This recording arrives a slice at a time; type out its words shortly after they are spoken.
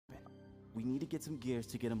We need to get some gears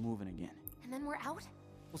to get them moving again. And then we're out?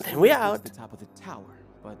 We'll we're get to out. the top of the tower,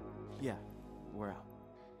 but yeah, we're out.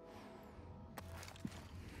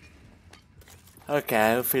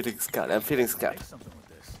 Okay, I'm feeling scared. I'm feeling scared. Make something with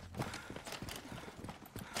this.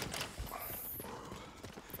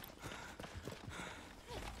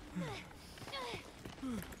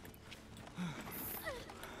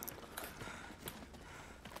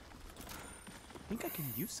 I think I can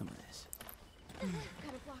use some of this. Gotta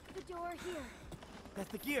block the door here.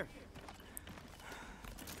 That's the gear.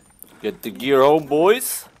 Get the gear home,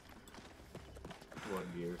 boys. What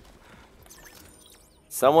gear?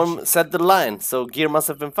 Someone set the line, so gear must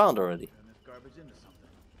have been found already. Turn this garbage into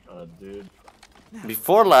something. Dude.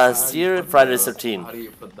 Before last year, Friday the 13th. How do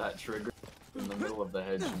you put that trigger in the middle of the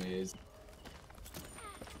hedge maze?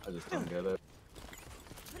 I just don't get it.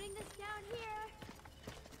 Putting this down here.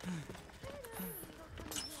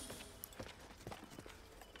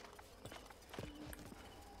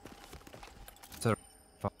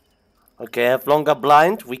 Okay, have longer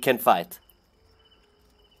blind, we can fight.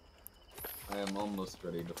 I am almost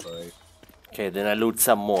ready to fight. Okay, then I loot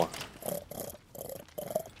some more.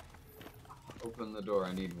 Open the door,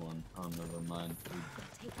 I need one. Oh, never mind.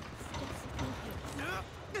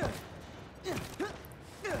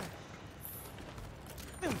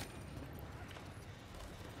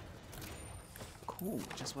 Cool,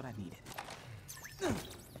 just what I needed.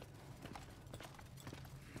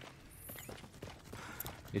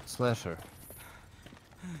 It's Slasher.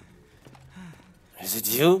 Is it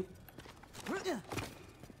you?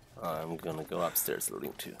 I'm gonna go upstairs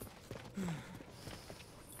looting too.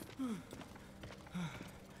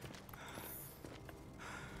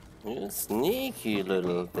 You sneaky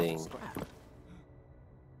little thing.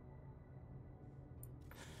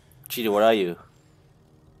 Cheetah, where are you?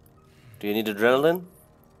 Do you need adrenaline?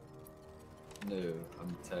 No,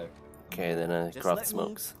 I'm tech. Okay, then I Just craft let me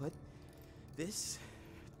smokes. put this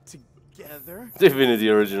together. Divinity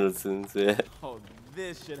Original Sins, yeah. Oh,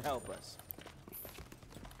 this should help us.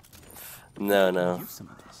 No, no. Use some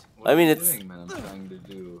of this. What I are mean, you it's- doing, man? I'm trying to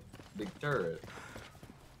do big turret.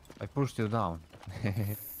 I pushed you down.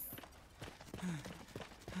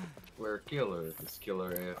 Where killer? Is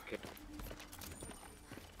killer AFK?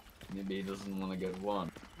 Maybe he doesn't want to get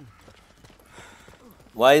one.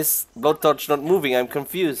 Why is Blowtorch not moving? I'm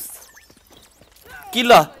confused.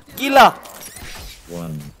 Killer! Killer!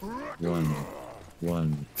 One.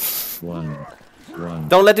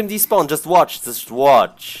 Don't let him despawn, just watch, just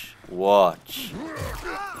watch. Watch.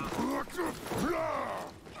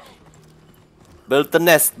 Build the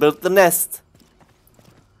nest, build the nest.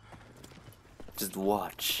 Just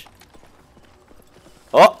watch.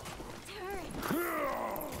 Oh!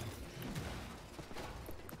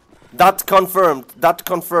 That confirmed, that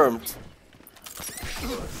confirmed. It's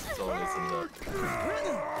always in the...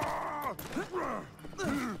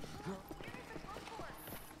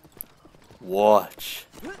 Watch.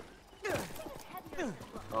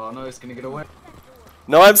 Oh no, he's gonna get away.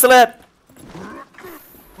 No, I'm still at.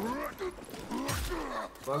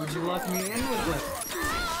 Why would you lock me in with this?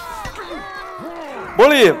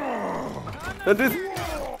 Bully him! Don't do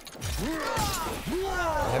I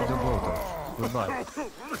have the water. Goodbye.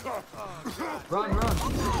 Run!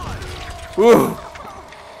 Woo.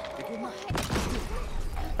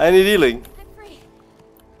 I need healing. I'm free.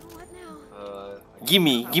 What now?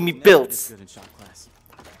 Gimme Never did builds. good in shop class.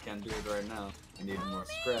 I can't do it right now. I need more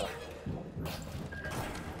scrap.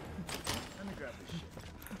 Let me grab this shit.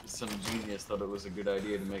 Some genius thought it was a good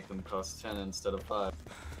idea to make them cost 10 instead of 5.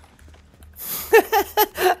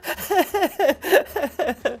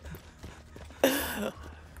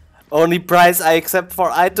 Only price I accept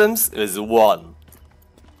for items is 1.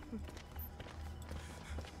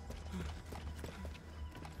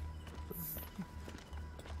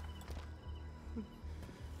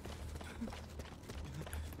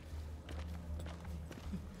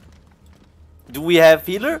 Do we have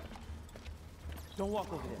healer? Don't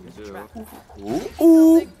walk over there. We There's a do. trap. Ooh,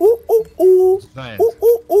 ooh, ooh, ooh, ooh. Giant. Ooh,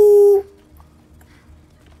 ooh, ooh.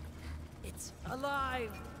 It's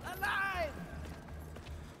alive! Alive!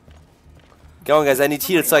 Come on, guys, I need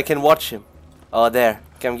heal so I can watch him. Oh, there.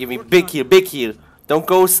 Come give me big heal, big heal. Don't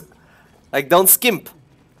go, don't skimp.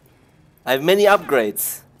 I have many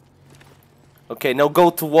upgrades. Okay, now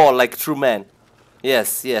go to wall like true man.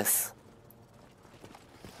 Yes, yes.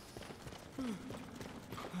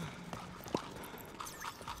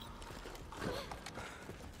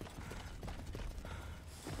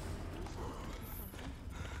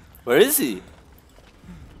 Where is he?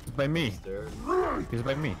 It's by me. There. It's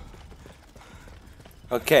by me.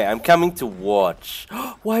 Okay, I'm coming to watch.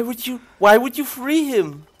 Why would you free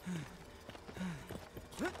him?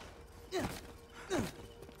 I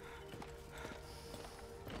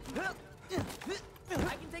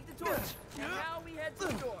can take the torch. And now we head to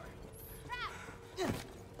the door.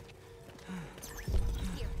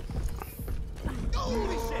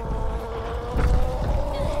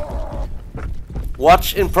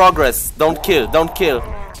 Watch in progress. Don't kill. Don't kill.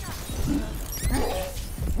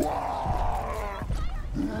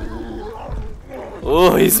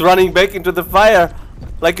 Oh, he's running back into the fire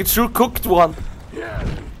like a true cooked one. I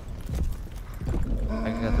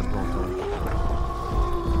got the blowtorch.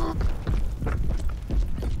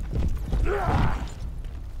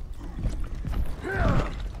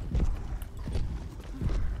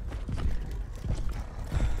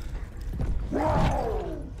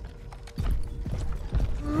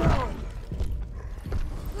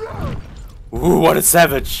 Ooh, what a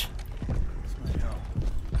savage.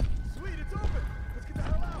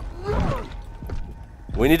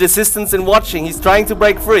 We need assistance in watching. He's trying to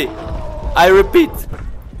break free. I repeat.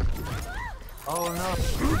 Oh no.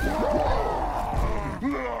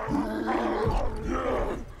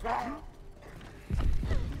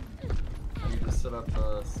 I need to set up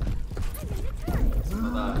some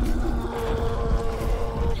of that.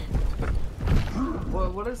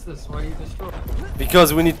 What is this? Why are you destroying?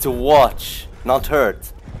 Because we need to watch, not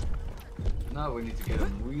hurt. No, we need to get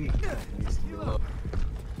him weak. He needs to be low.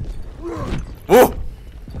 Whoa!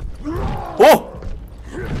 Whoa!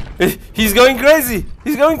 He's going crazy!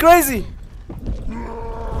 He's going crazy!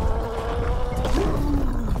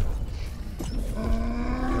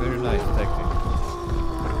 Very nice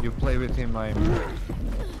tactic. You play with him, I'm...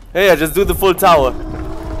 Hey, I just do the full tower.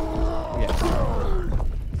 Yes.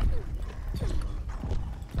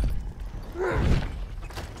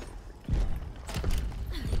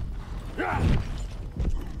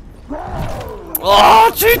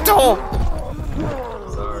 Oh, Cheeto!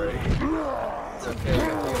 Sorry. It's okay.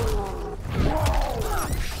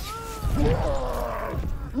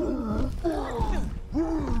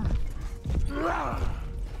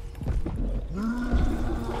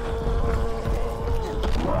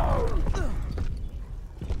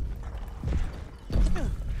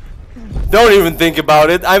 Don't even think about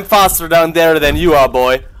it. I'm faster down there than you are,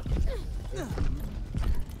 boy.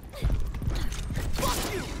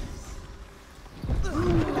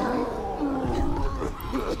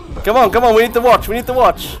 Come on, come on, we need to watch, we need to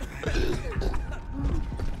watch.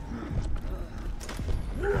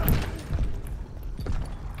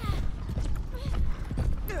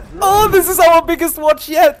 Oh, this is our biggest watch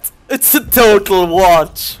yet. It's a total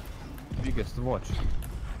watch. Biggest watch. She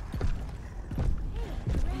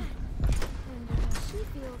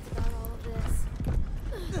feels about all of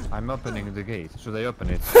this. I'm opening the gate. Should I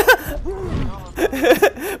open it?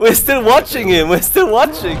 We're still watching him, we're still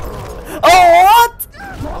watching. Oh, what?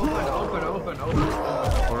 Open.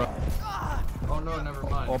 Oh no, never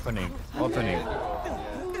mind. Opening. Opening.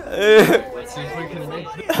 Let's see if we can make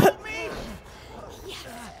it. Yes,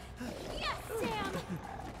 Sam.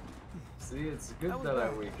 See, it's good that I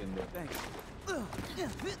weakened it.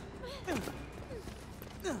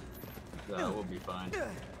 Yeah, we'll be fine.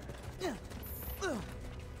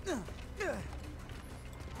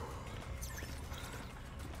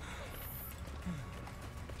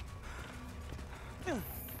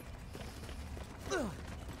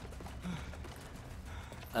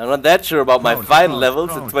 I'm not that sure about my Crouch, final crouch,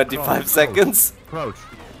 levels in crouch, 25 crouch, seconds. Crouch.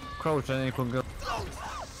 Crouch and you can go.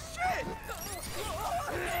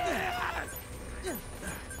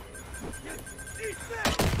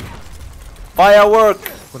 Firework!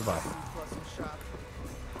 Goodbye.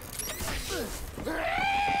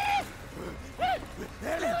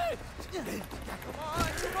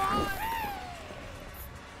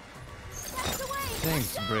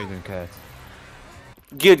 Thanks, Braden Cat.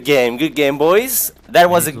 Good game, boys. That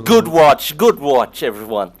was a good watch,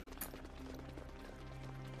 everyone.